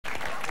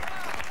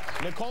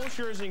Nicole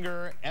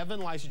Scherzinger,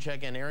 Evan Lysacek,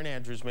 and Erin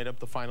Andrews made up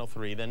the final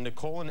three. Then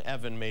Nicole and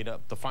Evan made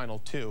up the final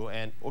two.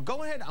 And well,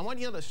 go ahead. I want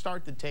you to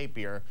start the tape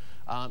here.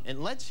 And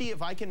let's see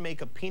if I can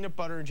make a peanut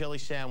butter and jelly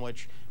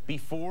sandwich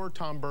before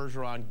Tom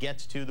Bergeron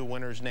gets to the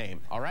winner's name.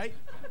 All right?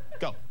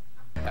 Go.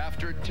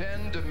 After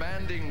 10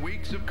 demanding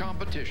weeks of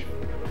competition,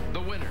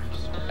 the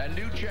winners and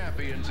new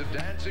champions of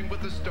Dancing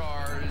with the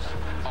Stars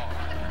are...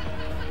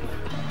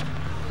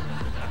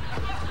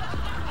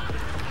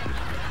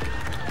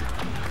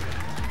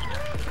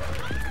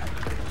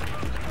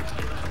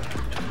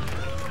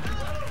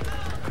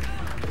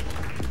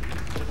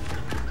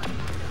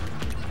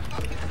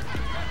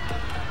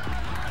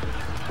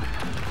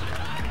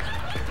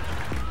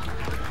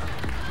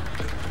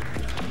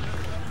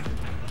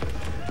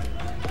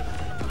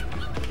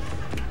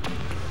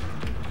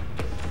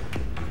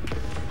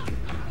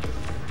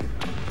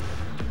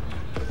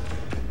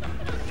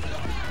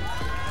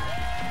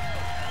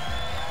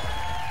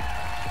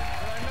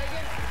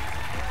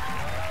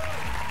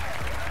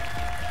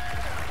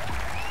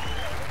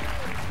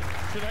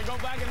 Should I go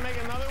back and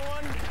make another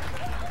one?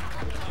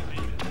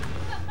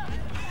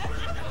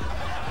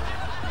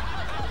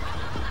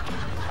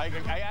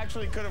 I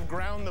actually could have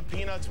ground the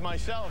peanuts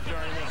myself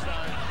during this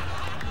time.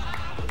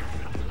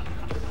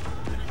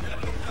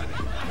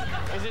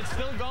 Is it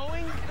still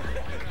going?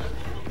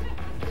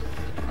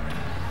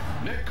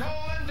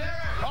 Nicole and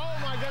Derek! Oh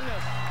my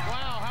goodness.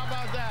 Wow, how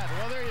about that?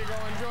 Well, there you go.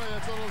 Enjoy.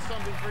 That's a little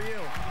something for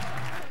you.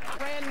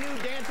 Brand new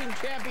dancing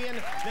champion,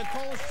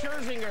 Nicole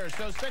Scherzinger,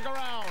 so stick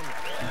around.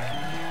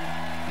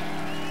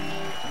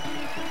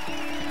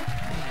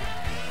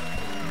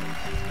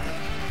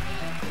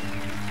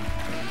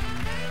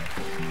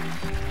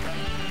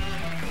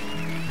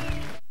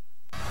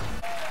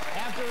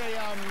 After a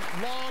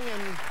long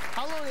and...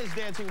 How long has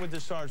Dancing with the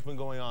Stars been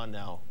going on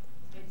now?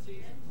 10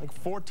 seasons. Like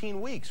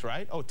 14 weeks,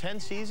 right? Oh, 10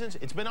 seasons?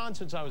 It's been on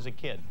since I was a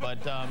kid, but...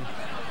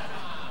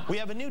 We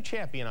have a new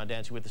champion on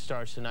Dancing with the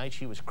Stars tonight.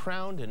 She was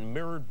crowned and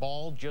mirrored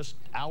bald just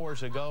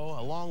hours ago,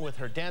 along with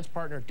her dance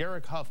partner,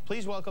 Derek Hough.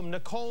 Please welcome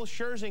Nicole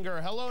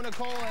Scherzinger. Hello,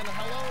 Nicole, and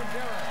hello,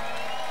 Derek.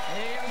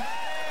 Hey,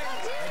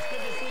 It's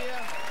good to see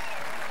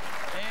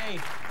you. hey.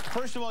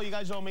 First of all, you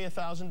guys owe me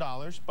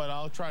 $1,000, but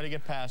I'll try to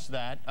get past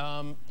that.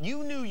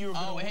 You knew you were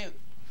going to...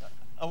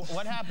 Oh, hey.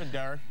 What happened,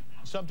 Derek?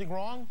 Something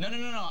wrong?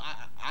 No.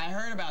 I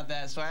heard about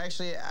that, so I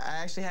actually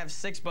have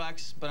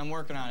 $6, but I'm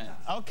working on it.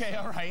 Okay,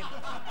 all right.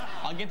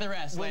 I'll get the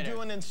rest later. We'll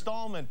do an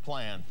installment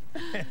plan.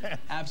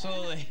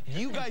 Absolutely.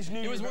 You guys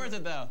knew it was worth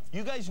it, though.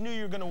 You guys knew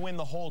you were going to win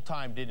the whole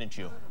time, didn't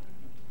you?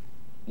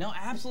 No,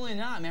 absolutely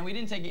not, man. We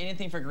didn't take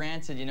anything for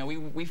granted. You know,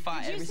 we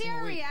fought every single week. Did you see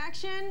her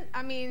reaction?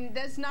 I mean,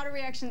 that's not a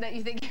reaction that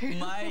you think you're...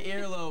 My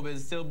earlobe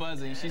is still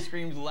buzzing. She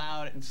screamed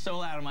loud, so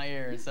loud in my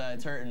ear. It's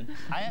hurting.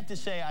 I have to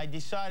say, I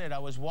decided I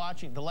was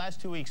watching, the last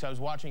 2 weeks, I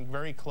was watching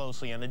very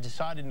closely, and I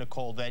decided,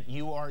 Nicole, that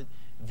you are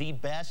the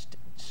best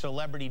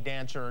celebrity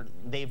dancer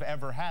they've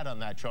ever had on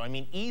that show. I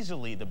mean,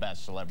 easily the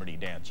best celebrity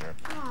dancer.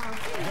 Oh,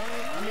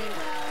 I mean,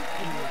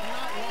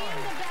 not I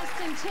am the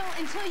best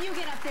until you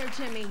get up there,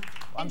 Jimmy.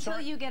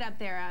 Until you get up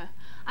there.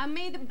 I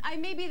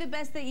may be the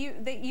best that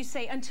you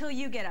say until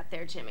you get up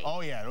there, Jimmy.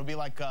 Oh yeah, it'll be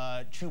like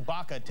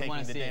Chewbacca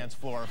taking the dance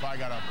floor if I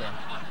got up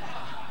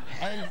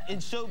there.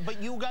 and so,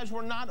 but you guys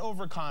were not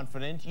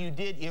overconfident.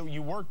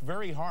 You worked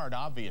very hard,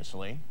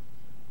 obviously.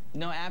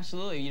 No,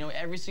 absolutely. You know,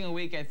 every single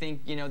week, I think,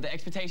 you know, the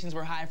expectations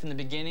were high from the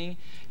beginning.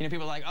 You know,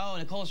 people are like, oh,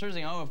 Nicole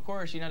Scherzinger, oh, of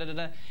course, you know,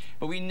 da-da-da.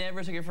 But we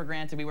never took it for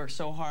granted. We worked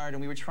so hard,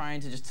 and we were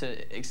trying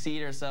to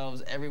exceed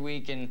ourselves every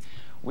week, and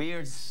we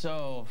are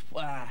so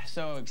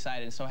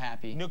excited, so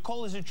happy.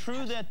 Nicole, is it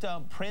true that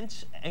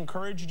Prince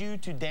encouraged you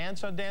to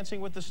dance on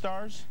Dancing with the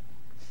Stars?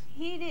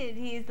 He did.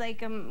 He's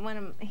like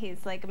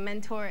he's like a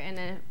mentor and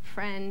a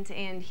friend,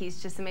 and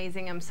he's just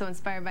amazing. I'm so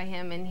inspired by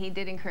him, and he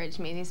did encourage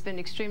me, and he's been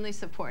extremely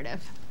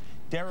supportive.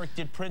 Derek,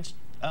 did Prince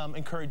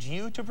encourage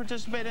you to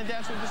participate in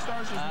Dancing with the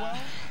Stars as well?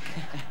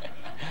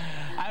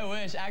 I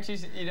wish. Actually,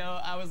 you know,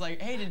 I was like,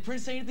 hey, did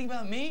Prince say anything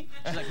about me?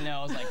 She's like,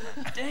 no. I was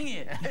like, dang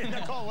it. Hey,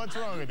 Nicole, what's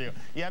wrong with you?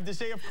 You have to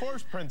say, of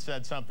course, Prince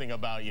said something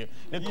about you.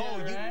 Nicole,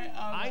 yeah, right?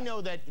 I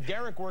know that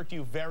Derek worked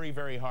you very,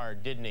 very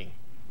hard, didn't he?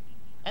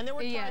 And there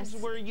were times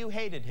where you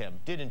hated him,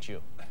 didn't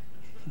you?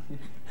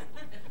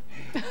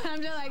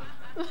 I'm just like,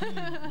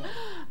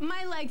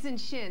 my legs and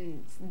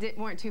shins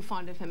weren't too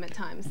fond of him at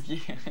times.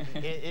 Yeah.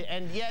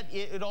 And yet,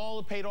 it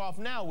all paid off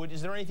now.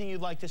 Is there anything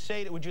you'd like to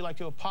say? Would you like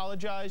to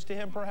apologize to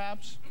him,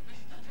 perhaps?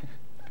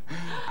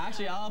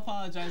 Actually, I'll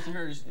apologize to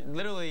her.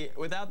 Literally,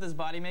 without this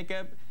body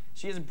makeup,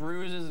 she has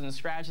bruises and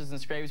scratches and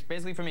scrapes,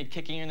 basically from me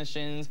kicking her in the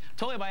shins,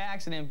 totally by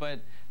accident, but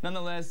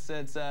nonetheless,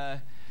 it's,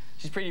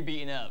 she's pretty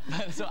beaten up,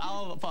 so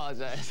I'll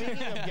apologize.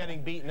 Speaking of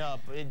getting beaten up,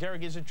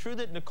 Derek, is it true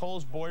that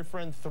Nicole's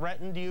boyfriend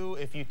threatened you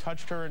if you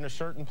touched her in a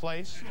certain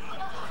place?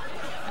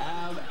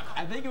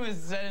 I think it was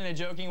said in a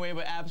joking way,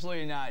 but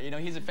absolutely not. You know,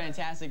 he's a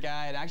fantastic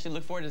guy, and I actually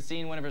look forward to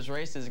seeing one of his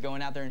races,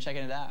 going out there and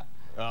checking it out.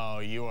 Oh,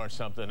 you are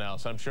something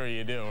else. I'm sure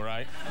you do,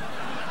 right?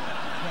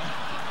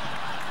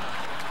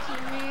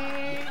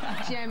 Jimmy.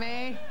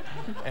 Jimmy.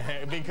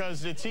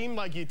 Because it seemed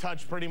like you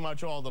touched pretty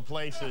much all the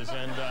places,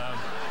 and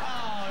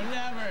Oh,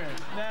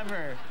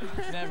 never.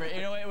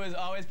 You know, it was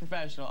always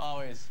professional,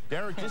 always.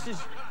 Derek,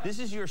 this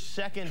is your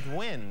second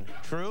win,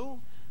 true?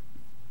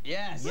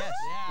 Yes. Yes.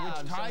 Yeah, Which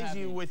I'm so ties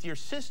you happy. with your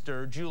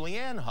sister,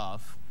 Julianne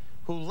Hough,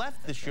 who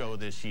left the show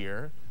this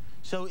year.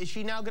 So is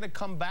she now going to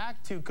come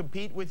back to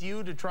compete with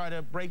you to try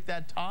to break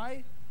that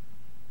tie?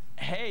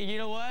 Hey, you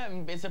know what?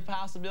 It's a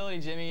possibility,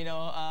 Jimmy. You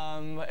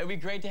know, it'd be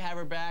great to have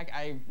her back.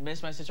 I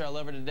miss my sister. I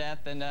love her to death.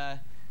 And,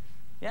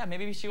 yeah,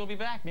 maybe she will be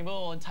back. Maybe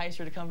we'll entice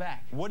her to come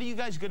back. What are you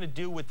guys going to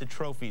do with the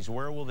trophies?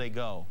 Where will they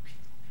go?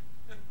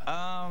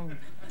 I'd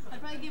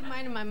probably give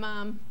mine to my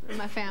mom and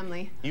my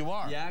family. You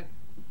are? Yeah.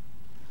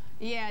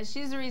 Yeah,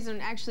 she's the reason,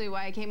 actually,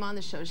 why I came on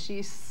the show.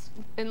 She's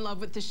in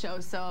love with the show,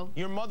 so...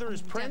 Your mother is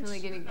Prince? Definitely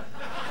getting...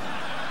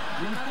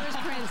 My mother's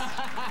Prince.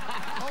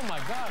 Oh, my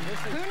God. This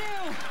is Who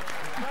knew?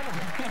 incredible.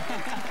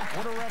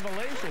 What a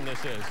revelation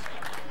this is.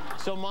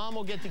 So Mom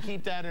will get to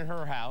keep that in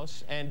her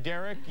house. And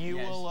Derek, you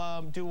Yes.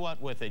 will do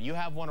what with it? You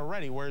have one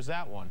already. Where's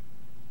that one?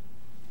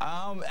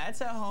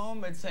 It's at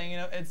home. It's hanging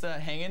up. It's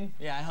hanging.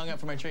 Yeah, I hung up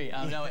from my tree.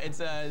 No, it's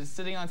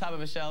sitting on top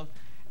of a shelf,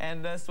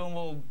 and this one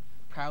will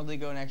proudly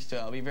go next to it.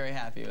 I'll be very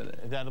happy with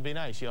it. That'll be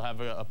nice. You'll have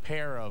a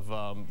pair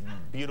of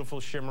beautiful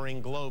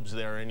shimmering globes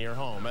there in your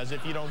home, as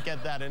if you don't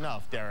get that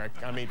enough, Derek.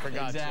 I mean, for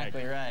God's sake.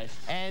 Exactly right.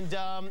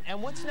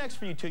 And what's next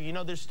for you two? You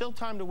know, there's still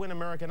time to win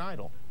American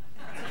Idol.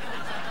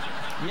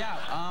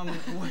 Yeah,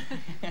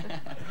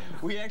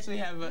 we actually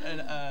have an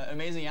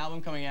amazing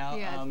album coming out.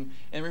 Yes.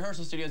 In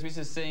rehearsal studios, we used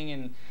to sing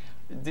and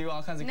do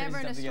all kinds of crazy Never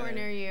in stuff a together. store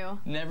near you.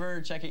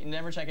 Never check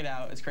it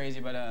out. It's crazy,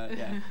 but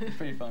yeah, it's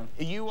pretty fun.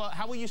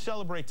 How will you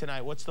celebrate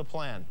tonight? What's the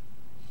plan?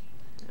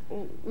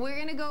 We're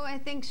going to go, I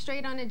think,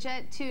 straight on a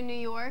jet to New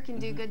York and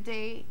do Good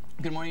Day.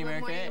 Good Morning Good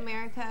America. Morning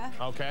America.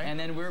 Okay. And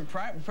then we're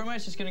pretty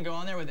much just gonna go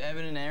on there with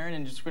Evan and Aaron,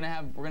 and we're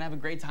gonna have a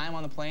great time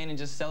on the plane and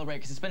just celebrate,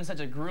 because it's been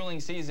such a grueling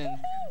season.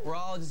 We're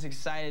all just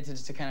excited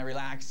to kind of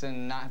relax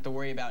and not have to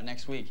worry about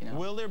next week, you know.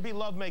 Will there be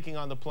lovemaking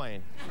on the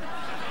plane?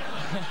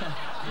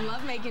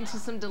 Love making to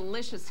some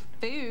delicious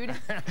food.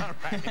 All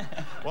right.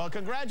 Well,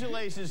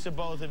 congratulations to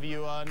both of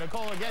you.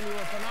 Nicole, again, you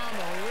were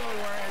phenomenal. You really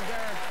were. And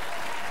Derek,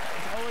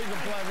 it's always a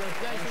pleasure.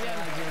 Thanks again.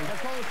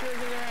 Nicole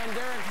Scherzinger and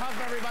Derek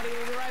Hough, everybody.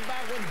 We'll be right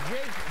back with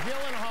Jake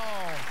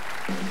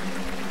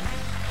Gyllenhaal.